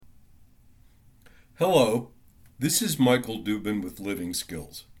Hello, this is Michael Dubin with Living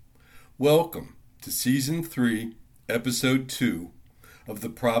Skills. Welcome to Season 3, Episode 2 of the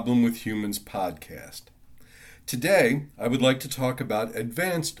Problem with Humans podcast. Today, I would like to talk about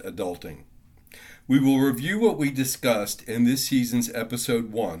advanced adulting. We will review what we discussed in this season's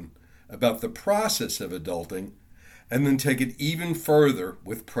Episode 1 about the process of adulting, and then take it even further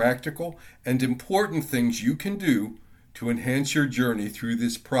with practical and important things you can do to enhance your journey through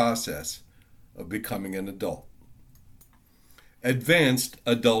this process of becoming an adult. Advanced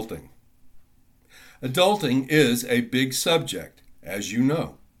adulting. Adulting is a big subject, as you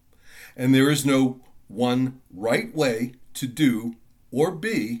know, and there is no one right way to do or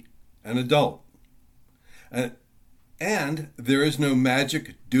be an adult. And there is no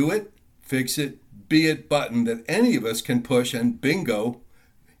magic do it, fix it, be it button that any of us can push and bingo,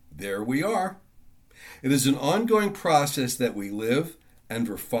 there we are. It is an ongoing process that we live and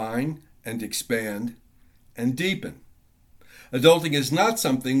refine and expand and deepen. Adulting is not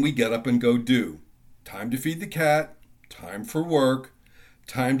something we get up and go do. Time to feed the cat, time for work,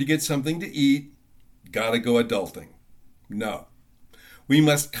 time to get something to eat, gotta go adulting. No. We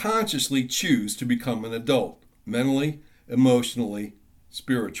must consciously choose to become an adult, mentally, emotionally,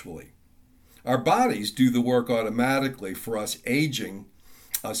 spiritually. Our bodies do the work automatically for us aging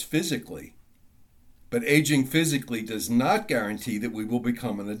us physically. But aging physically does not guarantee that we will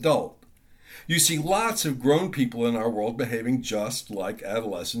become an adult. You see lots of grown people in our world behaving just like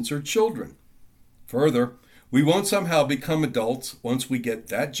adolescents or children. Further, we won't somehow become adults once we get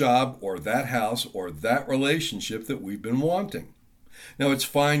that job or that house or that relationship that we've been wanting. Now, it's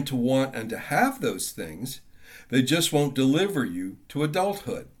fine to want and to have those things. They just won't deliver you to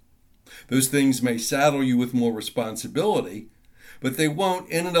adulthood. Those things may saddle you with more responsibility, but they won't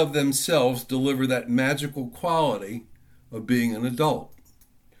in and of themselves deliver that magical quality of being an adult.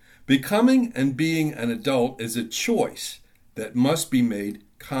 Becoming and being an adult is a choice that must be made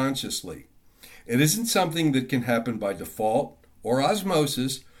consciously. It isn't something that can happen by default or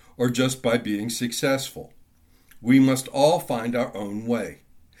osmosis or just by being successful. We must all find our own way.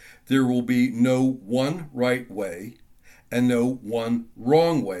 There will be no one right way and no one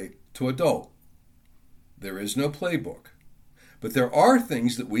wrong way to adult. There is no playbook. But there are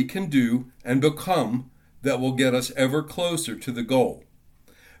things that we can do and become that will get us ever closer to the goal.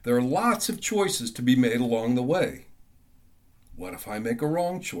 There are lots of choices to be made along the way. What if I make a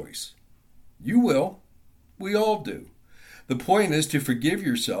wrong choice? You will. We all do. The point is to forgive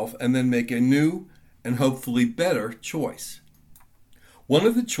yourself and then make a new and hopefully better choice. One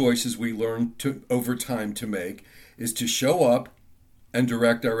of the choices we learn over time to make is to show up and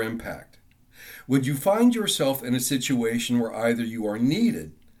direct our impact. When you find yourself in a situation where either you are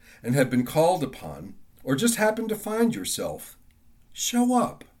needed and have been called upon, or just happen to find yourself, show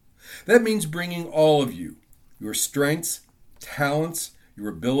up. That means bringing all of you, your strengths, talents, your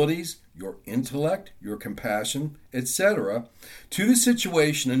abilities, your intellect, your compassion, etc., to the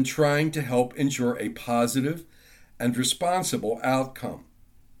situation and trying to help ensure a positive and responsible outcome.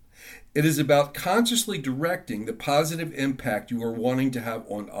 It is about consciously directing the positive impact you are wanting to have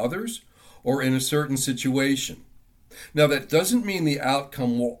on others or in a certain situation. Now, that doesn't mean the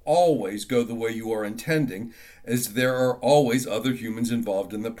outcome will always go the way you are intending, as there are always other humans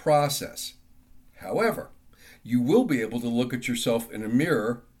involved in the process. However, you will be able to look at yourself in a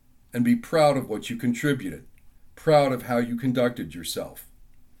mirror and be proud of what you contributed, proud of how you conducted yourself.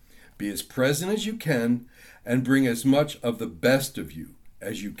 Be as present as you can and bring as much of the best of you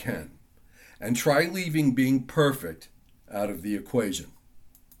as you can. And try leaving being perfect out of the equation.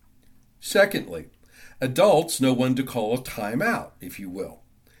 Secondly, adults know when to call a time out, if you will.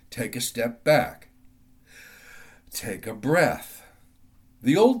 Take a step back. Take a breath.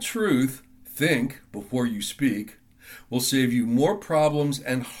 The old truth, think before you speak, will save you more problems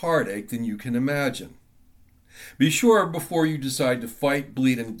and heartache than you can imagine. Be sure before you decide to fight,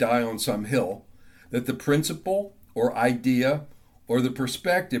 bleed, and die on some hill that the principle or idea or the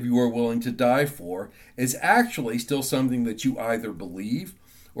perspective you are willing to die for is actually still something that you either believe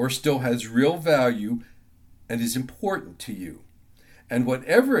or still has real value and is important to you. And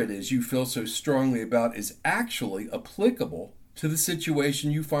whatever it is you feel so strongly about is actually applicable to the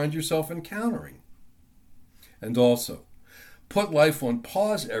situation you find yourself encountering. And also, put life on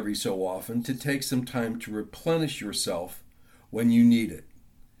pause every so often to take some time to replenish yourself when you need it.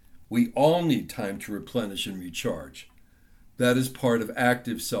 We all need time to replenish and recharge. That is part of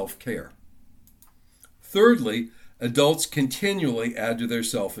active self-care. Thirdly, adults continually add to their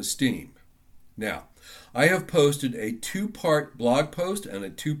self-esteem. Now, I have posted a 2-part blog post and a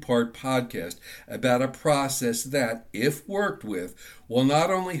 2-part podcast about a process that, if worked with, will not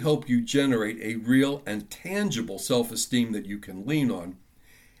only help you generate a real and tangible self-esteem that you can lean on,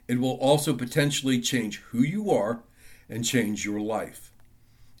 it will also potentially change who you are and change your life.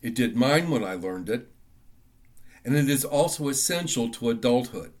 It did mine when I learned it, and it is also essential to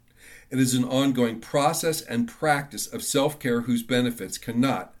adulthood. It is an ongoing process and practice of self-care whose benefits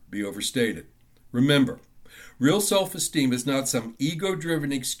cannot be overstated. Remember, real self-esteem is not some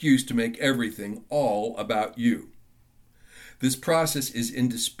ego-driven excuse to make everything all about you. This process is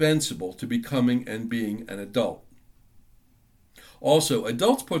indispensable to becoming and being an adult. Also,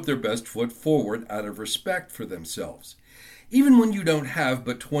 adults put their best foot forward out of respect for themselves. Even when you don't have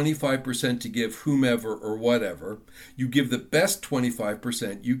but 25% to give whomever or whatever, you give the best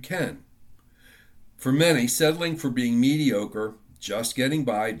 25% you can. For many, settling for being mediocre, just getting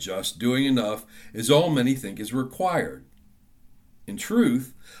by, just doing enough, is all many think is required. In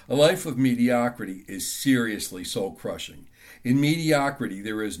truth, a life of mediocrity is seriously soul-crushing. In mediocrity,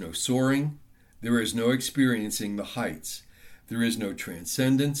 there is no soaring, there is no experiencing the heights, there is no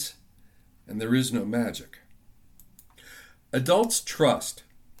transcendence, and there is no magic. Adults trust.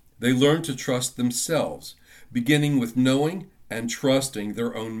 They learn to trust themselves, beginning with knowing and trusting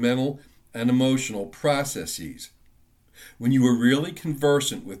their own mental and emotional processes. When you are really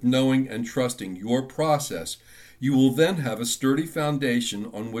conversant with knowing and trusting your process, you will then have a sturdy foundation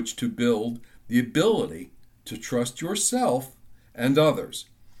on which to build the ability to trust yourself and others.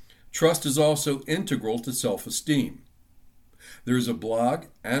 Trust is also integral to self-esteem. There is a blog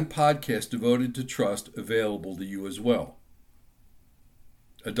and podcast devoted to trust available to you as well.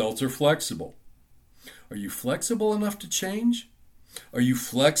 Adults are flexible. Are you flexible enough to change? Are you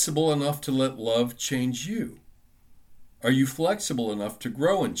flexible enough to let love change you? Are you flexible enough to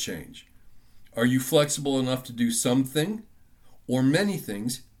grow and change? Are you flexible enough to do something or many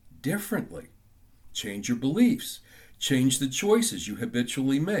things differently? Change your beliefs. Change the choices you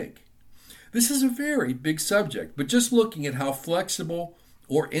habitually make. This is a very big subject, but just looking at how flexible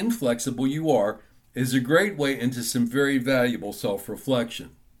or inflexible you are is a great way into some very valuable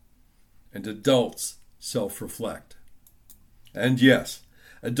self-reflection. And adults self-reflect. And yes,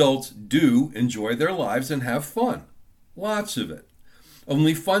 adults do enjoy their lives and have fun. Lots of it.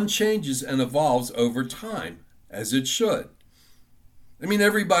 Only fun changes and evolves over time, as it should. I mean,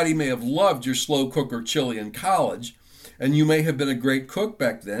 everybody may have loved your slow cooker chili in college, and you may have been a great cook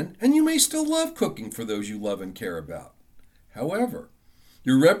back then, and you may still love cooking for those you love and care about. However,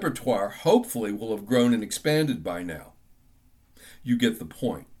 your repertoire hopefully will have grown and expanded by now. You get the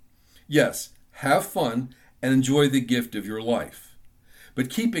point. Yes, have fun and enjoy the gift of your life. But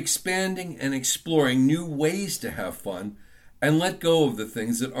keep expanding and exploring new ways to have fun and let go of the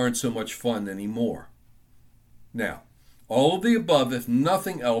things that aren't so much fun anymore. Now, all of the above, if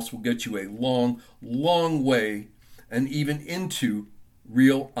nothing else, will get you a long, long way and even into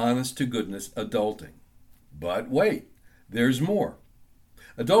real, honest-to-goodness adulting. But wait, there's more.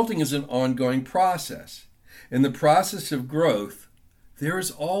 Adulting is an ongoing process. In the process of growth, there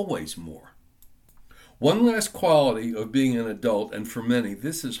is always more. One last quality of being an adult, and for many,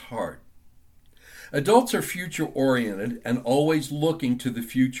 this is hard. Adults are future-oriented and always looking to the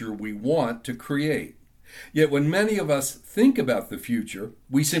future we want to create. Yet when many of us think about the future,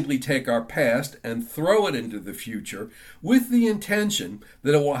 we simply take our past and throw it into the future with the intention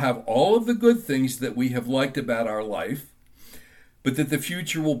that it will have all of the good things that we have liked about our life, but that the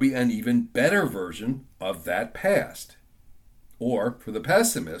future will be an even better version of that past. Or, for the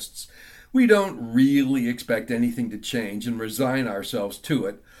pessimists, we don't really expect anything to change and resign ourselves to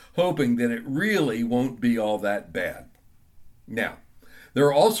it, hoping that it really won't be all that bad. Now, there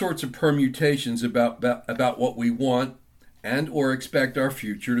are all sorts of permutations about what we want and or expect our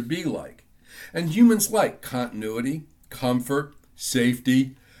future to be like. And humans like continuity, comfort,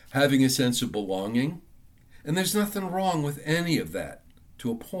 safety, having a sense of belonging. And there's nothing wrong with any of that,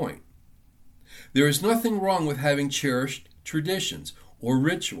 to a point. There is nothing wrong with having cherished traditions or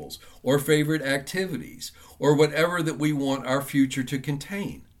rituals or favorite activities or whatever that we want our future to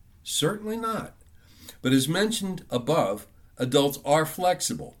contain. Certainly not. But as mentioned above, adults are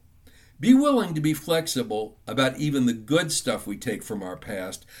flexible. Be willing to be flexible about even the good stuff we take from our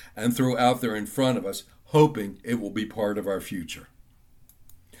past and throw out there in front of us, hoping it will be part of our future.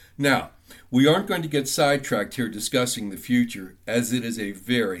 Now, we aren't going to get sidetracked here discussing the future, as it is a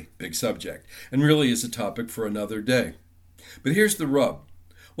very big subject and really is a topic for another day. But here's the rub.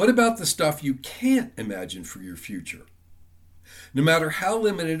 What about the stuff you can't imagine for your future? No matter how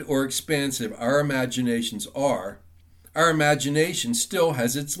limited or expansive our imaginations are, our imagination still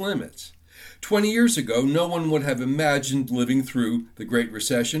has its limits. 20 years ago, no one would have imagined living through the Great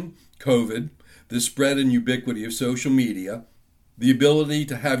Recession, COVID, the spread and ubiquity of social media, the ability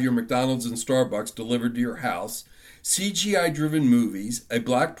to have your McDonald's and Starbucks delivered to your house, CGI-driven movies, a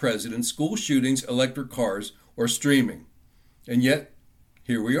black president, school shootings, electric cars, or streaming. And yet,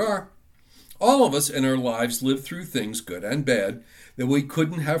 here we are. All of us in our lives live through things, good and bad, that we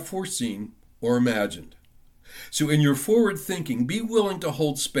couldn't have foreseen or imagined. So in your forward thinking, be willing to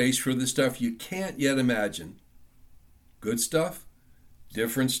hold space for the stuff you can't yet imagine. Good stuff,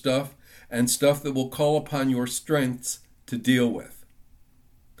 different stuff, and stuff that will call upon your strengths to deal with.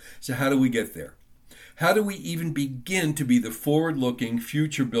 So how do we get there? How do we even begin to be the forward-looking,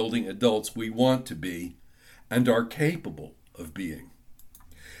 future-building adults we want to be and are capable of being?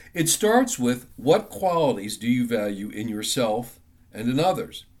 It starts with, what qualities do you value in yourself and in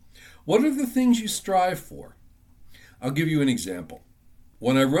others? What are the things you strive for? I'll give you an example.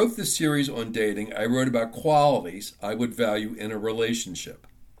 When I wrote this series on dating, I wrote about qualities I would value in a relationship: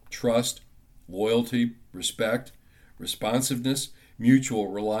 trust, loyalty, respect, responsiveness, mutual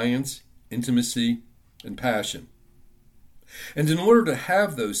reliance, intimacy, and passion. And in order to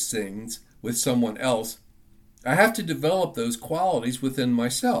have those things with someone else, I have to develop those qualities within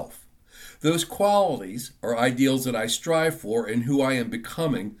myself. Those qualities are ideals that I strive for and who I am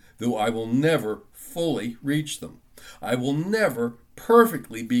becoming, though I will never fully reach them. I will never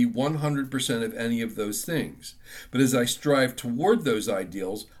perfectly be 100% of any of those things. But as I strive toward those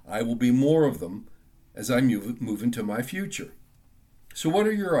ideals, I will be more of them as I move into my future. So what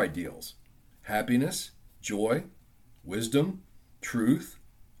are your ideals? Happiness, joy, wisdom, truth,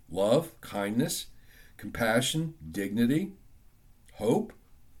 love, kindness, compassion, dignity, hope,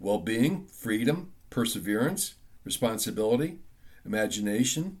 well-being, freedom, perseverance, responsibility,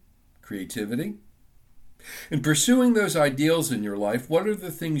 imagination, creativity. In pursuing those ideals in your life, what are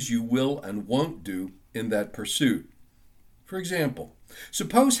the things you will and won't do in that pursuit? For example,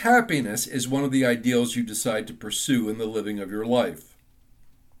 suppose happiness is one of the ideals you decide to pursue in the living of your life.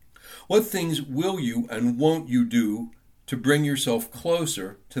 What things will you and won't you do to bring yourself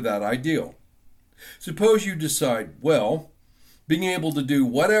closer to that ideal? Suppose you decide, well, being able to do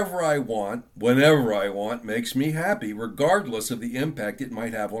whatever I want, whenever I want, makes me happy, regardless of the impact it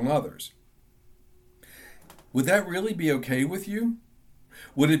might have on others. Would that really be okay with you?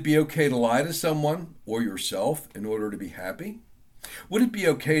 Would it be okay to lie to someone or yourself in order to be happy? Would it be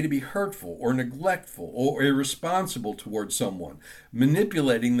okay to be hurtful or neglectful or irresponsible towards someone,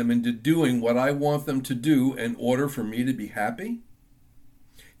 manipulating them into doing what I want them to do in order for me to be happy?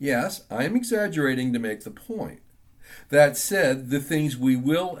 Yes, I am exaggerating to make the point. That said, the things we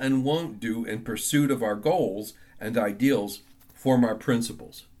will and won't do in pursuit of our goals and ideals form our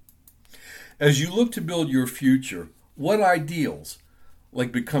principles. As you look to build your future, what ideals,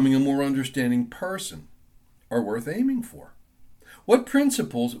 like becoming a more understanding person, are worth aiming for? What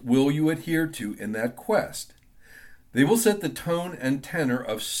principles will you adhere to in that quest? They will set the tone and tenor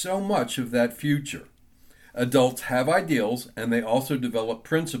of so much of that future. Adults have ideals, and they also develop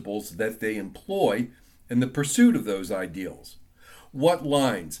principles that they employ in the pursuit of those ideals. What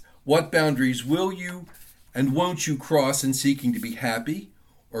lines, what boundaries will you and won't you cross in seeking to be happy,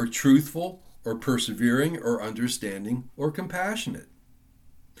 or truthful, or persevering, or understanding, or compassionate?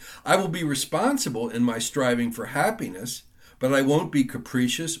 I will be responsible in my striving for happiness, but I won't be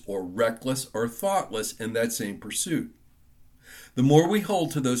capricious or reckless or thoughtless in that same pursuit. The more we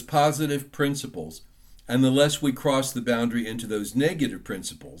hold to those positive principles, and the less we cross the boundary into those negative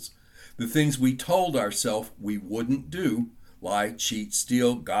principles, the things we told ourselves we wouldn't do, lie, cheat,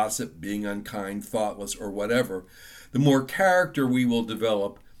 steal, gossip, being unkind, thoughtless, or whatever, the more character we will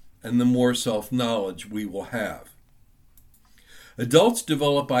develop and the more self-knowledge we will have. Adults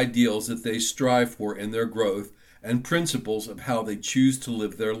develop ideals that they strive for in their growth and principles of how they choose to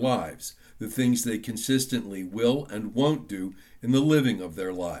live their lives, the things they consistently will and won't do in the living of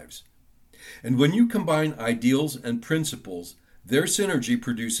their lives. And when you combine ideals and principles, their synergy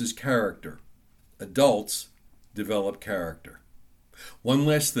produces character. Adults develop character. One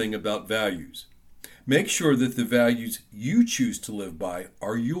last thing about values. Make sure that the values you choose to live by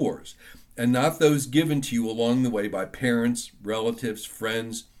are yours, and not those given to you along the way by parents, relatives,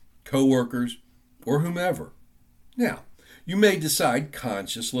 friends, co-workers, or whomever. Now, you may decide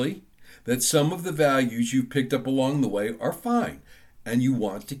consciously that some of the values you've picked up along the way are fine, and you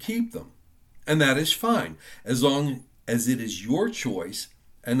want to keep them. And that is fine, as long as it is your choice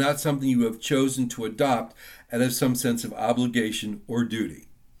and not something you have chosen to adopt out of some sense of obligation or duty.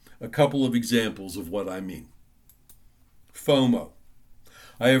 A couple of examples of what I mean. FOMO.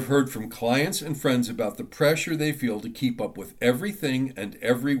 I have heard from clients and friends about the pressure they feel to keep up with everything and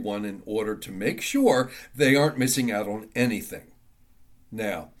everyone in order to make sure they aren't missing out on anything.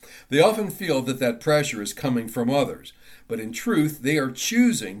 Now, they often feel that that pressure is coming from others, but in truth, they are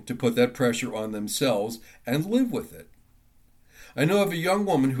choosing to put that pressure on themselves and live with it. I know of a young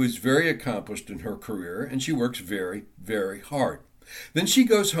woman who is very accomplished in her career, and she works very, very hard. Then she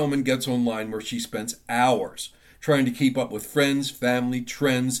goes home and gets online where she spends hours trying to keep up with friends, family,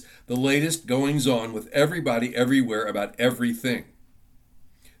 trends, the latest goings-on with everybody everywhere about everything.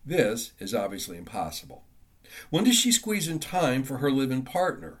 This is obviously impossible. When does she squeeze in time for her live-in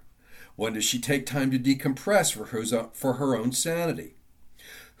partner? When does she take time to decompress for her own sanity?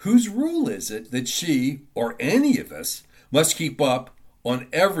 Whose rule is it that she, or any of us, must keep up on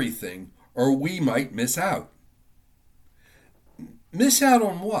everything or we might miss out? Miss out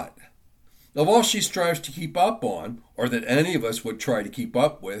on what? Of all she strives to keep up on, or that any of us would try to keep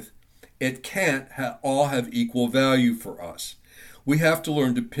up with, it can't all have equal value for us. We have to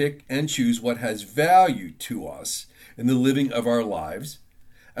learn to pick and choose what has value to us in the living of our lives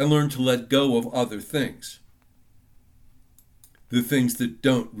and learn to let go of other things, the things that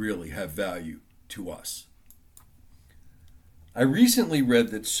don't really have value to us. I recently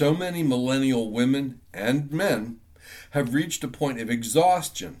read that so many millennial women and men have reached a point of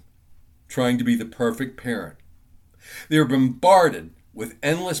exhaustion trying to be the perfect parent. They are bombarded with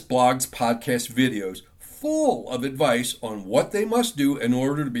endless blogs, podcasts, videos full of advice on what they must do in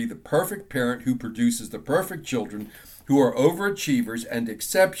order to be the perfect parent who produces the perfect children who are overachievers and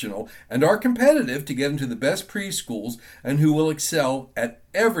exceptional and are competitive to get into the best preschools and who will excel at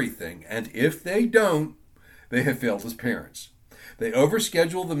everything. And if they don't, they have failed as parents. They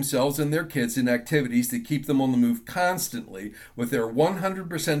overschedule themselves and their kids in activities that keep them on the move constantly, with their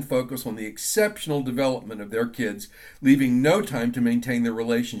 100% focus on the exceptional development of their kids, leaving no time to maintain their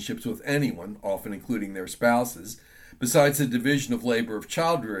relationships with anyone, often including their spouses, besides the division of labor of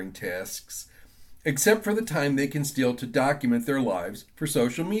child-rearing tasks, except for the time they can steal to document their lives for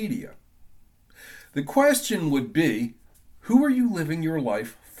social media. The question would be, who are you living your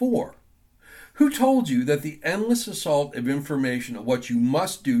life for? Who told you that the endless assault of information of what you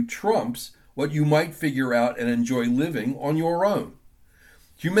must do trumps what you might figure out and enjoy living on your own?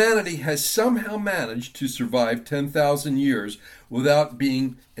 Humanity has somehow managed to survive 10,000 years without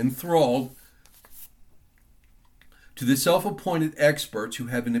being enthralled to the self-appointed experts who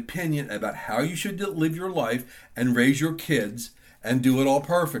have an opinion about how you should live your life and raise your kids and do it all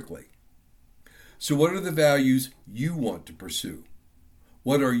perfectly. So what are the values you want to pursue?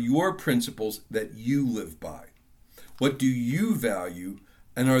 What are your principles that you live by? What do you value,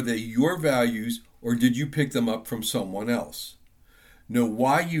 and are they your values, or did you pick them up from someone else? Know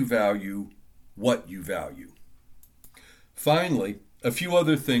why you value what you value. Finally, a few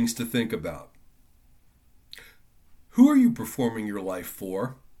other things to think about. Who are you performing your life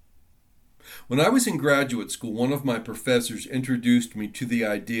for? When I was in graduate school, one of my professors introduced me to the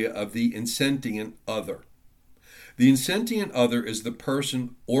idea of the insentient other. The insentient other is the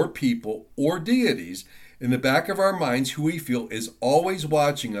person or people or deities in the back of our minds who we feel is always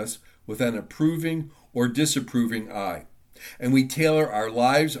watching us with an approving or disapproving eye. And we tailor our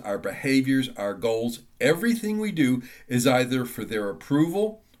lives, our behaviors, our goals. Everything we do is either for their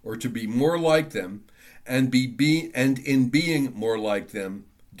approval or to be more like them, and in being more like them,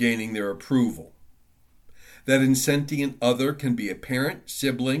 gaining their approval. That insentient other can be a parent,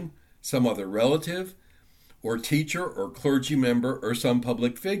 sibling, some other relative, or teacher or clergy member or some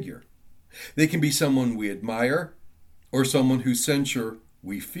public figure. They can be someone we admire or someone whose censure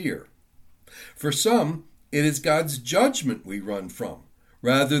we fear. For some, it is God's judgment we run from,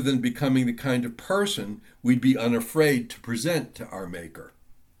 rather than becoming the kind of person we'd be unafraid to present to our Maker.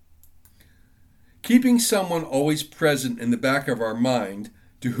 Keeping someone always present in the back of our mind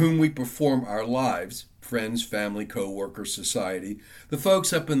to whom we perform our lives, friends, family, co-workers, society, the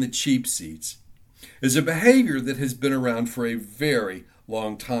folks up in the cheap seats, is a behavior that has been around for a very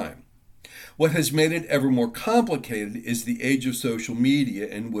long time. What has made it ever more complicated is the age of social media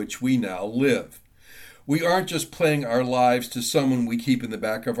in which we now live. We aren't just playing our lives to someone we keep in the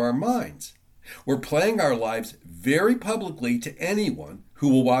back of our minds. We're playing our lives very publicly to anyone who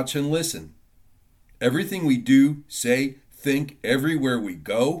will watch and listen. Everything we do, say, think, everywhere we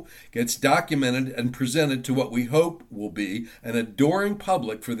go, gets documented and presented to what we hope will be an adoring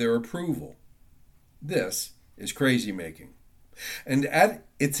public for their approval. This is crazy making. And at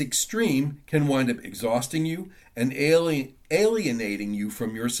its extreme can wind up exhausting you and alienating you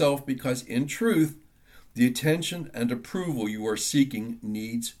from yourself because in truth, the attention and approval you are seeking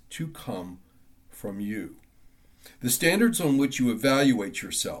needs to come from you. The standards on which you evaluate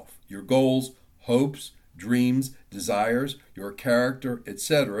yourself, your goals, hopes, dreams, desires, your character,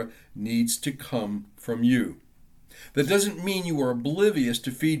 etc., needs to come from you. That doesn't mean you are oblivious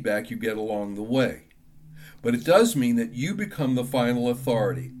to feedback you get along the way. But it does mean that you become the final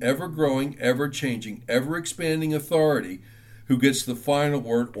authority, ever-growing, ever-changing, ever-expanding authority who gets the final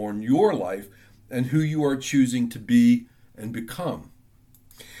word on your life and who you are choosing to be and become.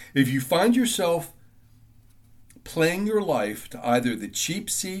 If you find yourself playing your life to either the cheap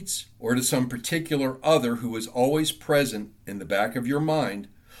seats or to some particular other who is always present in the back of your mind,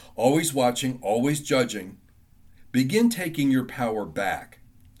 always watching, always judging, begin taking your power back.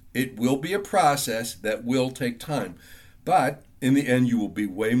 It will be a process that will take time, but in the end you will be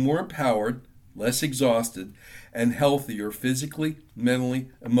way more empowered, less exhausted, and healthier physically, mentally,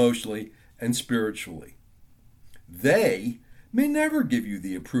 emotionally, and spiritually. They may never give you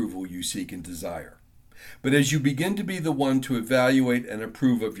the approval you seek and desire, but as you begin to be the one to evaluate and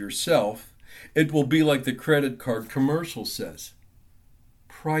approve of yourself, it will be like the credit card commercial says,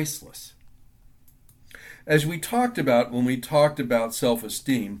 priceless. As we talked about when we talked about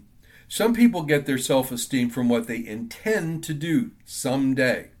self-esteem, some people get their self-esteem from what they intend to do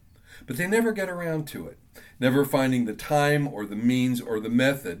someday, but they never get around to it, never finding the time or the means or the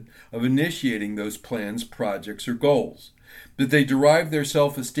method of initiating those plans, projects, or goals. But they derive their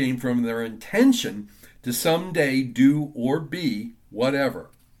self-esteem from their intention to someday do or be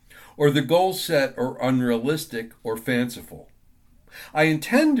whatever, or the goals set are unrealistic or fanciful. I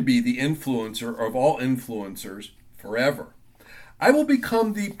intend to be the influencer of all influencers forever. I will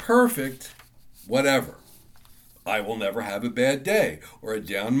become the perfect whatever. I will never have a bad day or a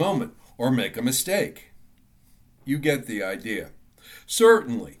down moment or make a mistake. You get the idea.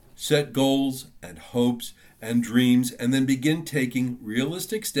 Certainly, set goals and hopes and dreams and then begin taking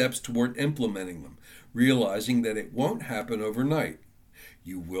realistic steps toward implementing them, realizing that it won't happen overnight.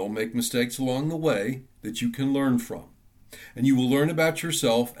 You will make mistakes along the way that you can learn from. And you will learn about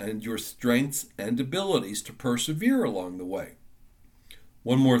yourself and your strengths and abilities to persevere along the way.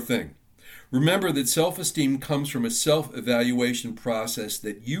 One more thing. Remember that self-esteem comes from a self-evaluation process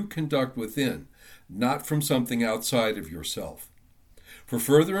that you conduct within, not from something outside of yourself. For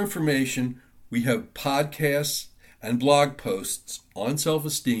further information, we have podcasts and blog posts on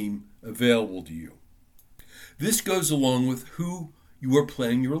self-esteem available to you. This goes along with who you are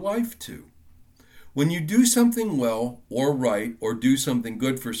playing your life to. When you do something well or right or do something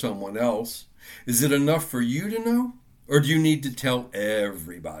good for someone else, is it enough for you to know, or do you need to tell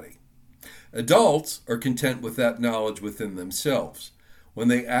everybody? Adults are content with that knowledge within themselves. When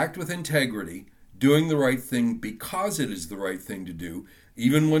they act with integrity, doing the right thing because it is the right thing to do,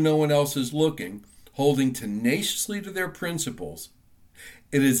 even when no one else is looking, holding tenaciously to their principles,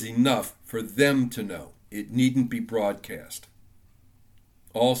 it is enough for them to know. It needn't be broadcast.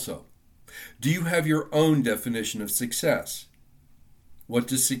 Also, do you have your own definition of success? What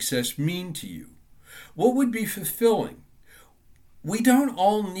does success mean to you? What would be fulfilling? We don't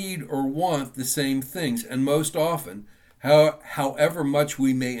all need or want the same things, and most often, however much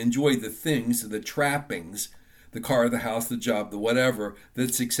we may enjoy the things, the trappings, the car, the house, the job, the whatever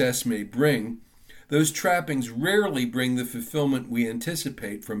that success may bring, those trappings rarely bring the fulfillment we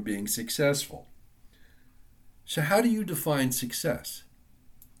anticipate from being successful. So how do you define success?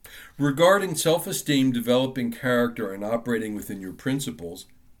 Regarding self-esteem, developing character, and operating within your principles,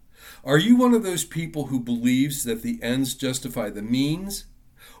 are you one of those people who believes that the ends justify the means,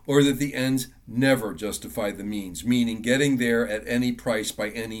 or that the ends never justify the means, meaning getting there at any price by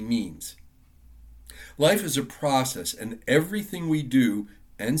any means? Life is a process, and everything we do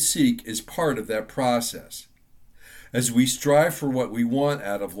and seek is part of that process. As we strive for what we want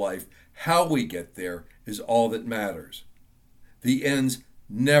out of life, how we get there is all that matters. The ends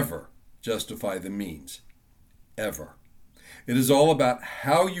never justify the means, ever. It is all about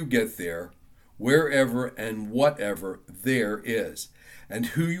how you get there, wherever and whatever there is, and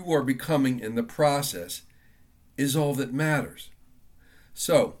who you are becoming in the process is all that matters.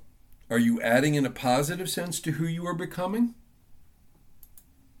 So, are you adding in a positive sense to who you are becoming?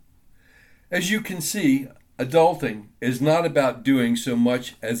 As you can see, adulting is not about doing so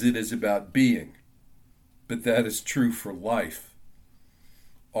much as it is about being, but that is true for life.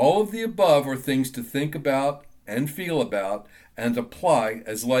 All of the above are things to think about and feel about and apply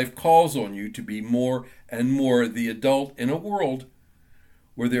as life calls on you to be more and more the adult in a world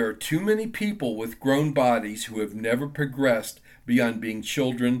where there are too many people with grown bodies who have never progressed beyond being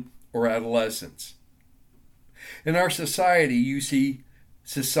children or adolescents. In our society, you see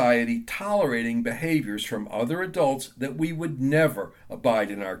society tolerating behaviors from other adults that we would never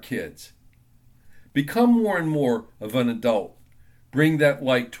abide in our kids. Become more and more of an adult. Bring that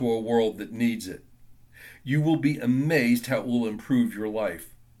light to a world that needs it. You will be amazed how it will improve your life.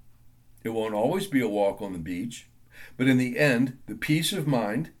 It won't always be a walk on the beach, but in the end, the peace of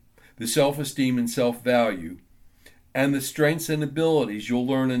mind, the self-esteem and self-value, and the strengths and abilities you'll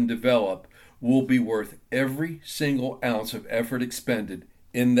learn and develop will be worth every single ounce of effort expended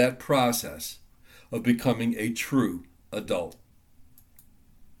in that process of becoming a true adult.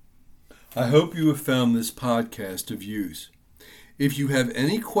 I hope you have found this podcast of use. If you have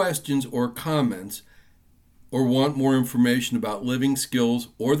any questions or comments or want more information about Living Skills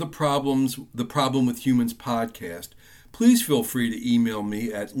or the Problem with Humans podcast, please feel free to email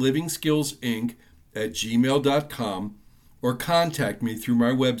me at livingskillsinc@gmail.com or contact me through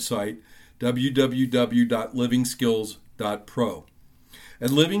my website, www.livingskills.pro.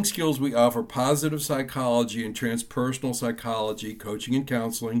 At Living Skills, we offer positive psychology and transpersonal psychology, coaching and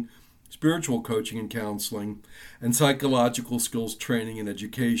counseling, spiritual coaching and counseling, and psychological skills training and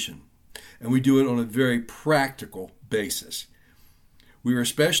education. And we do it on a very practical basis. We are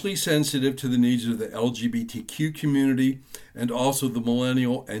especially sensitive to the needs of the LGBTQ community and also the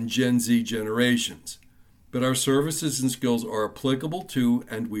millennial and Gen Z generations. But our services and skills are applicable to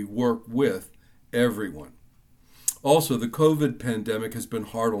and we work with everyone. Also, the COVID pandemic has been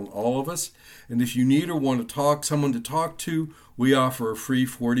hard on all of us, and if you need or want to someone to talk to, we offer a free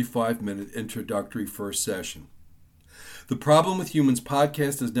 45-minute introductory first session. The Problem with Humans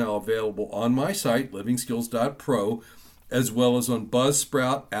podcast is now available on my site, livingskills.pro, as well as on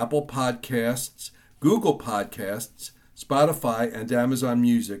Buzzsprout, Apple Podcasts, Google Podcasts, Spotify, and Amazon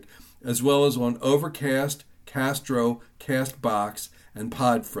Music, as well as on Overcast, Castro, Castbox, and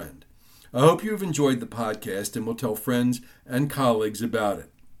Podfriend. I hope you have enjoyed the podcast and will tell friends and colleagues about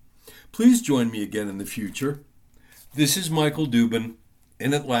it. Please join me again in the future. This is Michael Dubin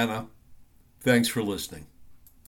in Atlanta. Thanks for listening.